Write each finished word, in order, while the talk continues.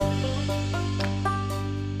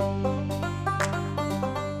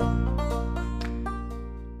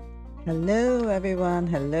Hello, everyone.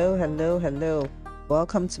 Hello, hello, hello.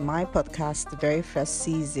 Welcome to my podcast, the very first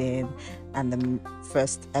season and the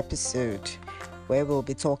first episode, where we'll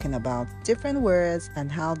be talking about different words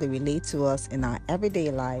and how they relate to us in our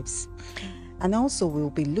everyday lives. And also, we'll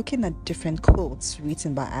be looking at different quotes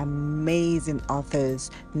written by amazing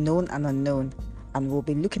authors, known and unknown, and we'll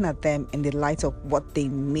be looking at them in the light of what they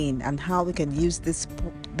mean and how we can use these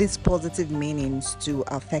positive meanings to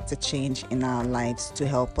affect a change in our lives to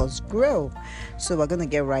help us grow. So we're going to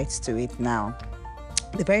get right to it now.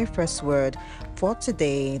 The very first word for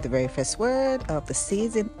today, the very first word of the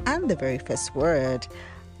season, and the very first word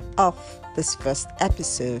of this first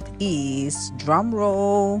episode is drum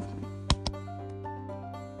roll.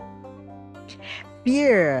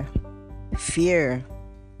 Fear. Fear.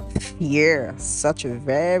 Fear, such a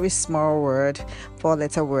very small word,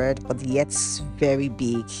 4-letter word, but yet very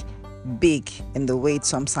big in the way it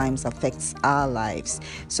sometimes affects our lives.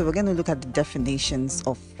 So we're going to look at the definitions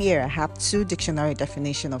of fear. I have two dictionary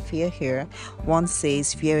definitions of fear here. One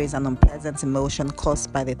says fear is an unpleasant emotion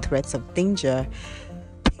caused by the threats of danger,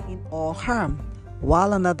 pain, or harm,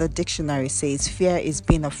 while another dictionary says fear is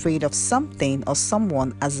being afraid of something or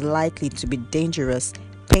someone as likely to be dangerous,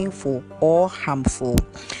 painful, or harmful.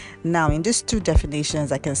 Now, in these two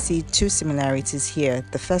definitions, I can see two similarities here.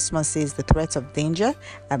 The first one says the threat of danger,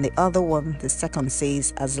 and the other one, the second,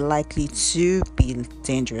 says as likely to be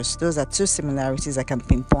dangerous. Those are two similarities I can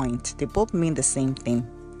pinpoint. They both mean the same thing,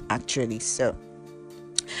 actually. So,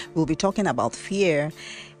 we'll be talking about fear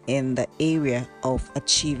in the area of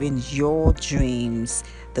achieving your dreams,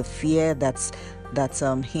 the fear that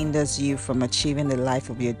hinders you from achieving the life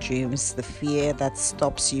of your dreams, the fear that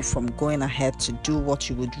stops you from going ahead to do what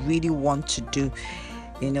you would really want to do,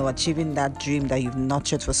 achieving that dream that you've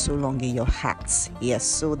nurtured for so long in your heart. Yes,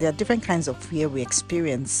 so there are different kinds of fear we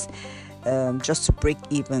experience just to break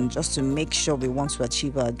even, just to make sure we want to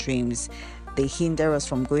achieve our dreams. They hinder us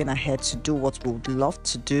from going ahead to do what we would love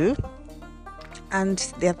to do. And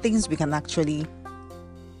there are things we can actually,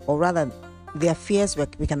 or rather, there are fears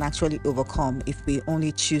we can actually overcome if we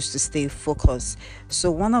only choose to stay focused.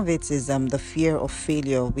 So one of it is the fear of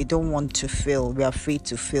failure. We don't want to fail. We are afraid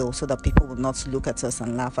to fail so that people will not look at us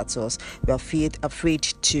and laugh at us. We are afraid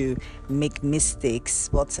to make mistakes.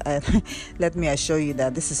 But let me assure you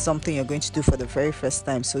that this is something you're going to do for the very first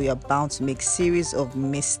time. So you're bound to make series of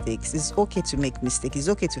mistakes. It's okay to make mistakes. It's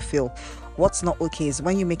okay to fail. What's not okay is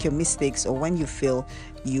when you make your mistakes or when you fail,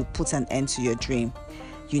 you put an end to your dream.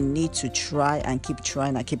 You need to try and keep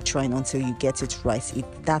trying until you get it right, if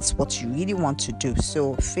that's what you really want to do.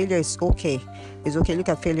 So failure is okay. It's okay. Look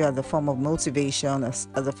at failure as a form of motivation, as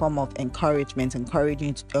a form of encouragement,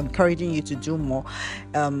 encouraging you to do more.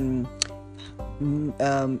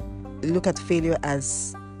 Look at failure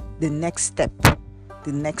as the next step.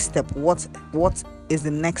 What is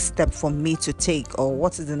the next step for me to take, or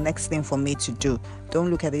what is the next thing for me to do? Don't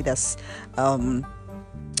look at it as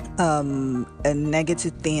a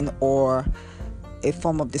negative thing or a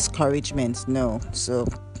form of discouragement. No. So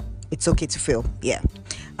it's okay to fail. Yeah.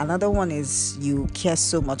 Another one is you care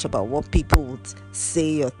so much about what people would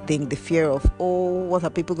say or think. The fear of, what are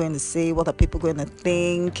people going to say? What are people going to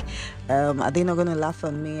think? Are they not going to laugh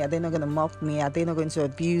at me? Are they not going to mock me? Are they not going to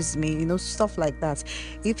abuse me? Stuff like that.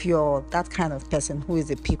 If you're that kind of person who is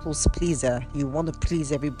a people's pleaser, you want to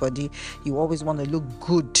please everybody. You always want to look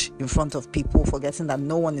good in front of people, forgetting that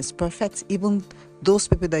no one is perfect. Even those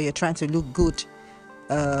people that you're trying to look good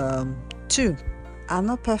to are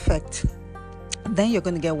not perfect. Then you're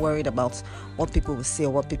going to get worried about what people will say or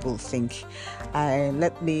what people will think.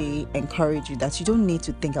 Let me encourage you that you don't need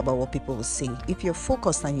to think about what people will say. If you're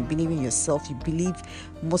focused and you believe in yourself, you believe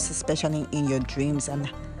most especially in your dreams,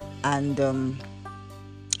 and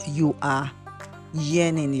you are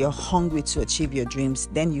yearning, you're hungry to achieve your dreams,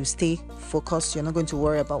 then you stay focused. You're not going to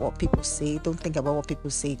worry about what people say. Don't think about what people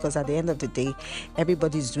say, because at the end of the day,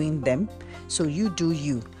 everybody's doing them. So you do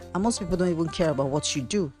you. And most people don't even care about what you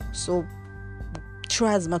do. So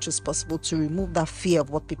try as much as possible to remove that fear of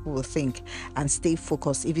what people will think and stay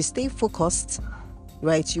focused. If you stay focused,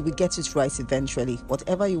 right, you will get it right eventually.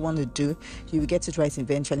 Whatever you want to do, you will get it right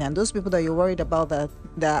eventually. And those people that you're worried about, that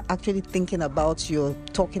are actually thinking about you,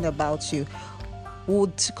 talking about you,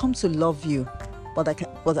 would come to love you.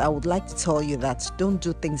 But I would like to tell you that don't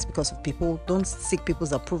do things because of people. Don't seek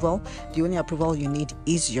people's approval. The only approval you need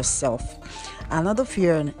is yourself. Another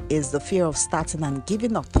fear is the fear of starting and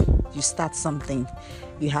giving up. You start something,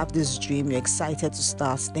 you have this dream, you're excited to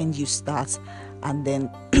start, then you start, and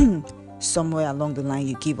then somewhere along the line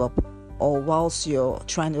you give up. Or whilst you're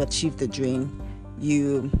trying to achieve the dream,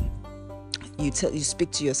 you you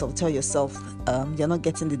speak to yourself, tell yourself you're not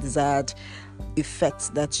getting the desired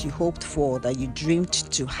effect that you hoped for, that you dreamed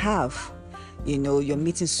to have. You're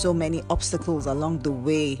meeting so many obstacles along the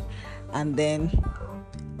way, and then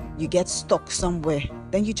you get stuck somewhere.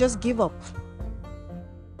 Then you just give up.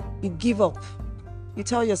 You give up. You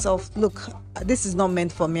tell yourself, look, this is not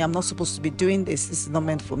meant for me. I'm not supposed to be doing this. This is not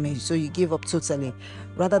meant for me. So you give up totally,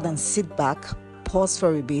 rather than sit back, pause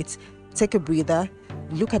for a bit, take a breather,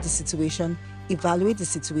 look at the situation, evaluate the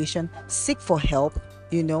situation, seek for help,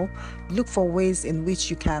 look for ways in which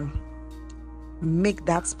you can make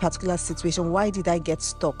that particular situation. Why did I get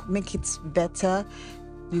stuck? Make it better,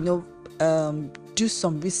 do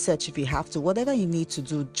some research if you have to, whatever you need to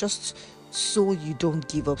do, just so you don't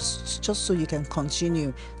give up, just so you can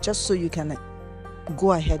continue, just so you can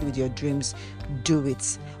go ahead with your dreams. Do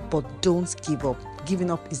it, but don't give up. Giving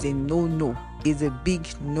up is a no-no. It's a big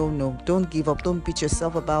no-no. Don't give up. Don't beat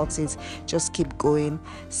yourself about it. Just keep going.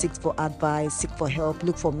 Seek for advice, seek for help,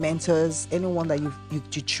 look for mentors, anyone that you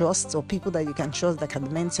trust, or people that you can trust that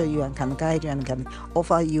can mentor you and can guide you and can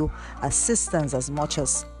offer you assistance as much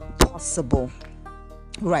as possible.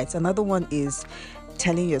 Right, another one is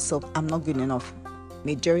telling yourself, I'm not good enough.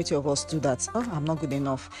 Majority of us do that. I'm not good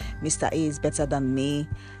enough. Mr. A is better than me.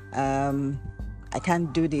 I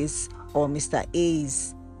can't do this. Or Mr. A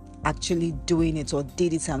is actually doing it or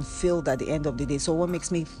did it and failed at the end of the day. So what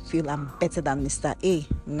makes me feel I'm better than Mr. A?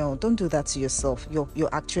 No, don't do that to yourself. You're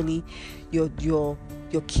actually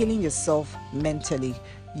killing yourself mentally.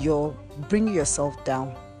 You're bringing yourself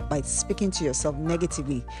down by speaking to yourself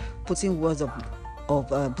negatively, putting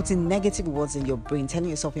negative words in your brain, telling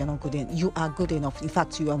yourself you're not good enough. You are good enough. In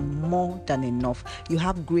fact, you are more than enough. You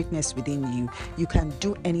have greatness within you. You can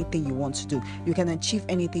do anything you want to do. You can achieve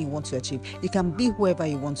anything you want to achieve. You can be whoever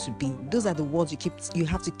you want to be. Those are the words you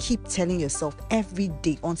have to keep telling yourself every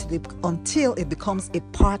day until it becomes a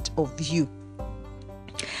part of you.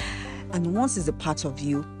 And once it's a part of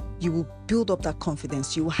you, you will build up that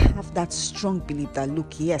confidence. You will have that strong belief that,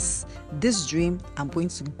 look, yes, this dream, I'm going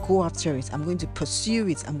to go after it. I'm going to pursue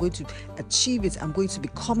it. I'm going to achieve it. I'm going to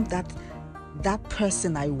become that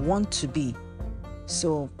person I want to be.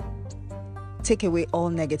 So take away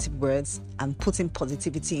all negative words and put in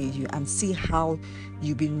positivity in you, and see how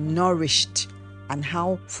you'll be nourished and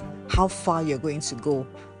how far you're going to go.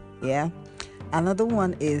 Yeah. Another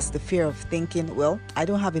one is the fear of thinking, well, I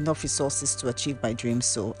don't have enough resources to achieve my dreams,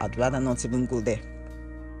 so I'd rather not even go there.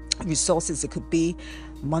 Resources, it could be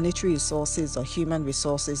monetary resources or human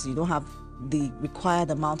resources. You don't have the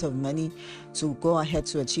required amount of money to go ahead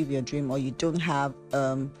to achieve your dream, or you don't have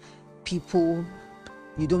people.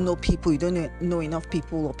 You don't know people, you don't know enough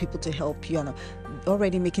people or people to help you, and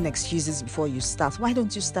already making excuses before you start. Why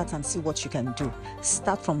don't you start and see what you can do?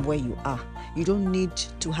 Start from where you are. You don't need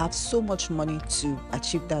to have so much money to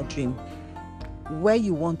achieve that dream. Where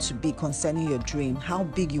you want to be concerning your dream, how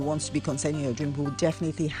big you want to be concerning your dream will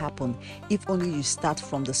definitely happen if only you start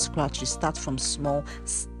from the scratch. You start from small.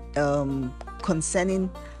 Concerning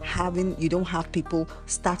you don't have people,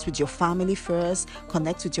 start with your family first,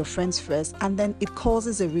 connect with your friends first, and then it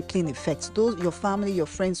causes a rippling effect. Your family, your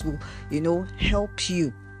friends will help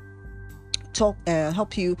you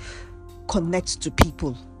connect to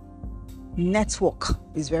people. Network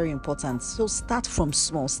is very important. So start from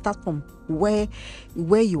small, start from where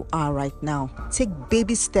you are right now. Take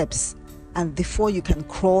baby steps, and before you can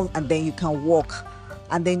crawl, and then you can walk.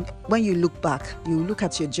 And then when you look back, you look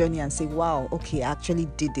at your journey and say, wow, okay, I actually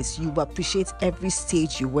did this. You appreciate every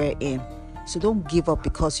stage you were in. So don't give up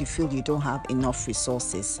because you feel you don't have enough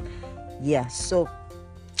resources. Yeah, so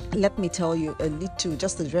let me tell you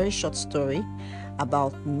just a very short story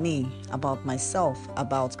about me, about myself,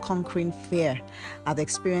 about conquering fear. I've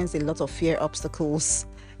experienced a lot of fear obstacles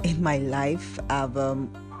in my life. I've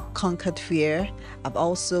conquered fear. I've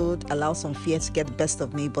also allowed some fear to get the best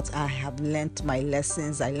of me, but I have learned my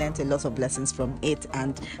lessons. I learned a lot of lessons from it,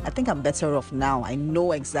 and I think I'm better off now. I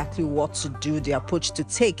know exactly what to do, the approach to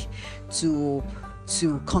take to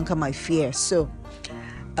conquer my fear. So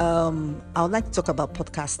I would like to talk about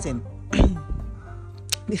podcasting.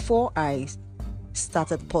 Before I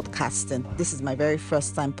started podcasting, this is my very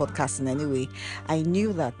first time podcasting anyway, I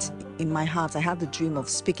knew that in my heart I had the dream of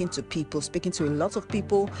speaking to people, speaking to a lot of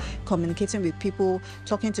people, communicating with people,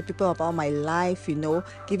 talking to people about my life,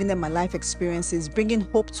 giving them my life experiences, bringing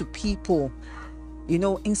hope to people,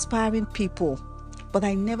 inspiring people. But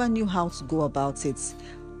I never knew how to go about it.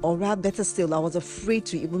 Or rather, better still, I was afraid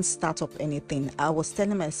to even start up anything. I was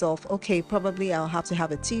telling myself, okay, probably I'll have to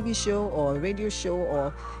have a TV show or a radio show,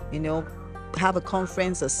 or have a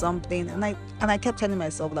conference or something, and I kept telling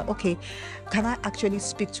myself that, okay, can I actually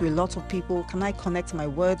speak to a lot of people? Can I connect my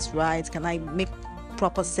words right? Can I make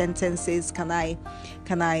proper sentences? Can I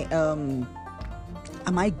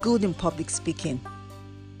am I good in public speaking?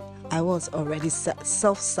 I was already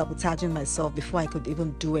self-sabotaging myself before I could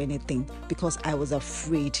even do anything, because I was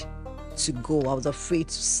afraid to go. I was afraid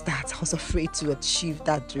to start. I was afraid to achieve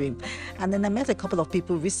that dream. And then I met a couple of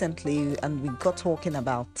people recently, and we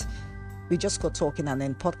just got talking, and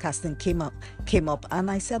then podcasting came up, and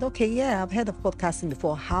I said, okay, yeah, I've heard of podcasting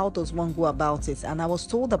before. How does one go about it? And I was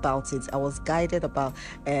told about it. I was guided about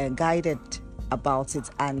it,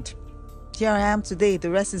 and here I am today. The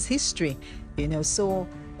rest is history, so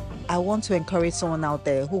I want to encourage someone out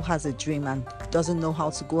there who has a dream and doesn't know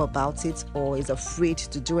how to go about it, or is afraid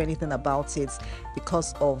to do anything about it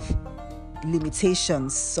because of some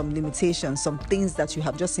limitations, some things that you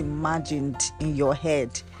have just imagined in your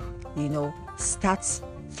head. Start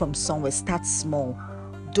from somewhere, start small.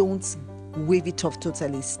 Don't wave it off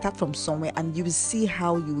totally. Start from somewhere, and you will see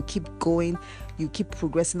how you will keep going, you keep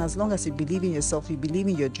progressing. As long as you believe in yourself, you believe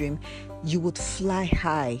in your dream, you would fly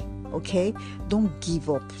high. Okay, don't give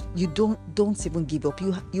up. You don't even give up.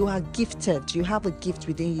 You are gifted. You have a gift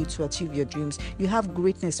within you to achieve your dreams. You have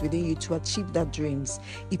greatness within you to achieve that dreams.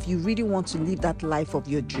 If you really want to live that life of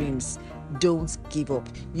your dreams, don't give up.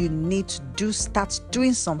 You need to start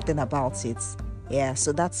doing something about it. Yeah,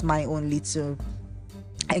 so that's my own little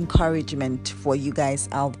encouragement for you guys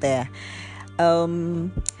out there. I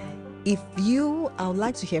would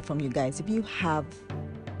like to hear from you guys. If you have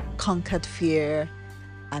conquered fear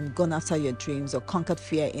and gone after your dreams, or conquered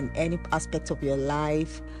fear in any aspect of your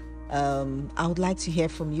life, I would like to hear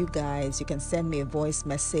from you guys. You can send me a voice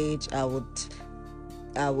message. I would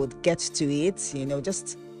get to it.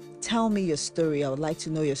 Just tell me your story. I would like to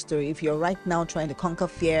know your story. If you're right now trying to conquer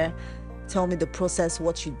fear, tell me the process,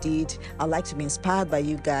 what you did. I'd like to be inspired by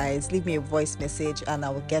you guys. Leave me a voice message and I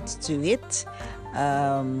will get to it.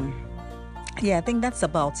 I think that's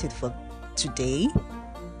about it for today.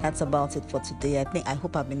 I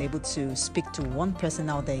hope I've been able to speak to one person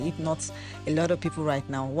out there, if not a lot of people right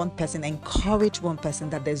now. One person, encourage one person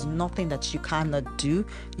that there's nothing that you cannot do.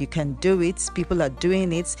 You can do it. People are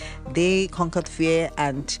doing it. They conquered fear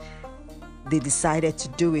and they decided to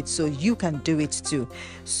do it, so you can do it too.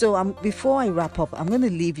 So before I wrap up, I'm going to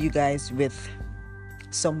leave you guys with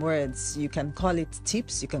some words. You can call it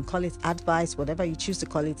tips, you can call it advice, whatever you choose to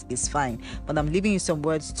call it is fine, but I'm leaving you some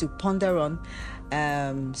words to ponder on,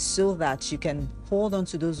 so that you can hold on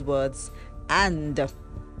to those words and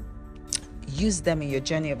use them in your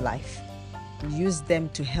journey of life. Use them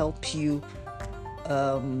to help you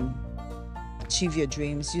achieve your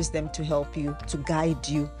dreams. Use them to help you, to guide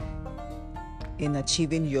you in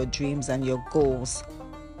achieving your dreams and your goals.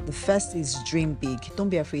 The first is dream big. Don't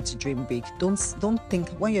be afraid to dream big. Don't think,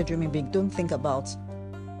 when you're dreaming big, don't think about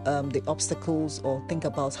the obstacles, or think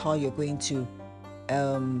about how you're going to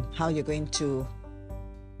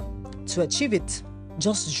achieve it.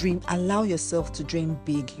 Just dream. Allow yourself to dream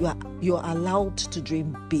big. You're allowed to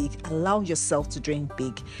dream big. Allow yourself to dream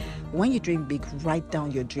big. When you dream big, write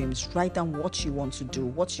down your dreams. Write down what you want to do,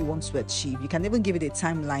 what you want to achieve. You can even give it a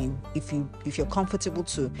timeline if you're comfortable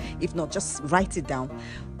to. If not, just write it down.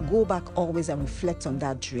 Go back always and reflect on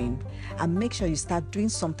that dream, and make sure you start doing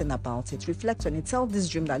something about it. Reflect on it. Tell this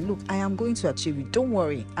dream that, look, I am going to achieve it. Don't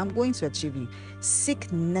worry, I'm going to achieve it. Seek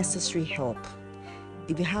necessary help.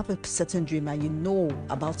 If you have a certain dream and you know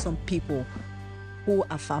about some people who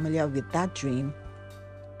are familiar with that dream,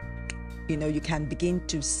 you can begin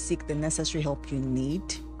to seek the necessary help you need.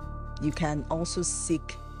 You can also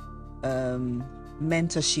seek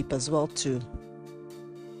mentorship as well, to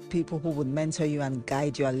people who would mentor you and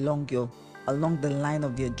guide you along the line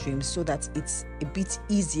of your dreams, so that it's a bit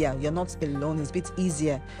easier. You're not alone. It's a bit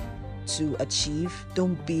easier to achieve.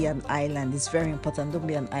 Don't be an island. It's very important. Don't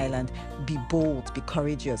be an island. Be bold, be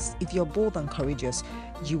courageous. If you're bold and courageous,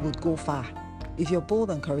 you would go far. If you're bold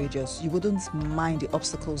and courageous, you wouldn't mind the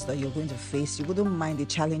obstacles that you're going to face. You wouldn't mind the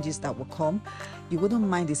challenges that will come. You wouldn't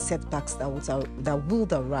mind the setbacks that would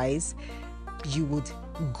arise. You would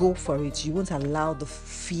go for it. You won't allow the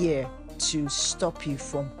fear to stop you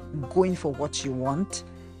from going for what you want.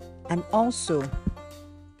 And also,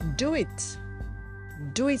 do it.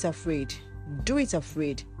 Do it afraid. Do it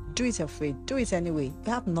afraid. Do it afraid. Do it anyway.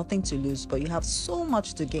 You have nothing to lose, but you have so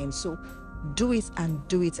much to gain. So do it, and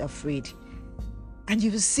do it afraid. And you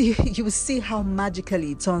will see how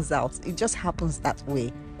magically it turns out. It just happens that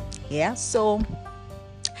way. Yeah. So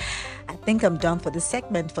I think I'm done for the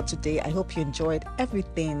segment for today. I hope you enjoyed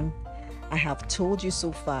everything I have told you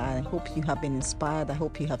so far. I hope you have been inspired. I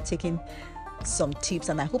hope you have taken some tips,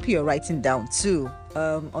 and I hope you're writing down too.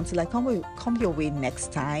 Until I come your way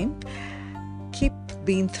next time, keep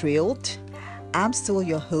being thrilled. I'm still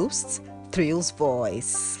your host, Thrills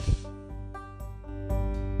Voice.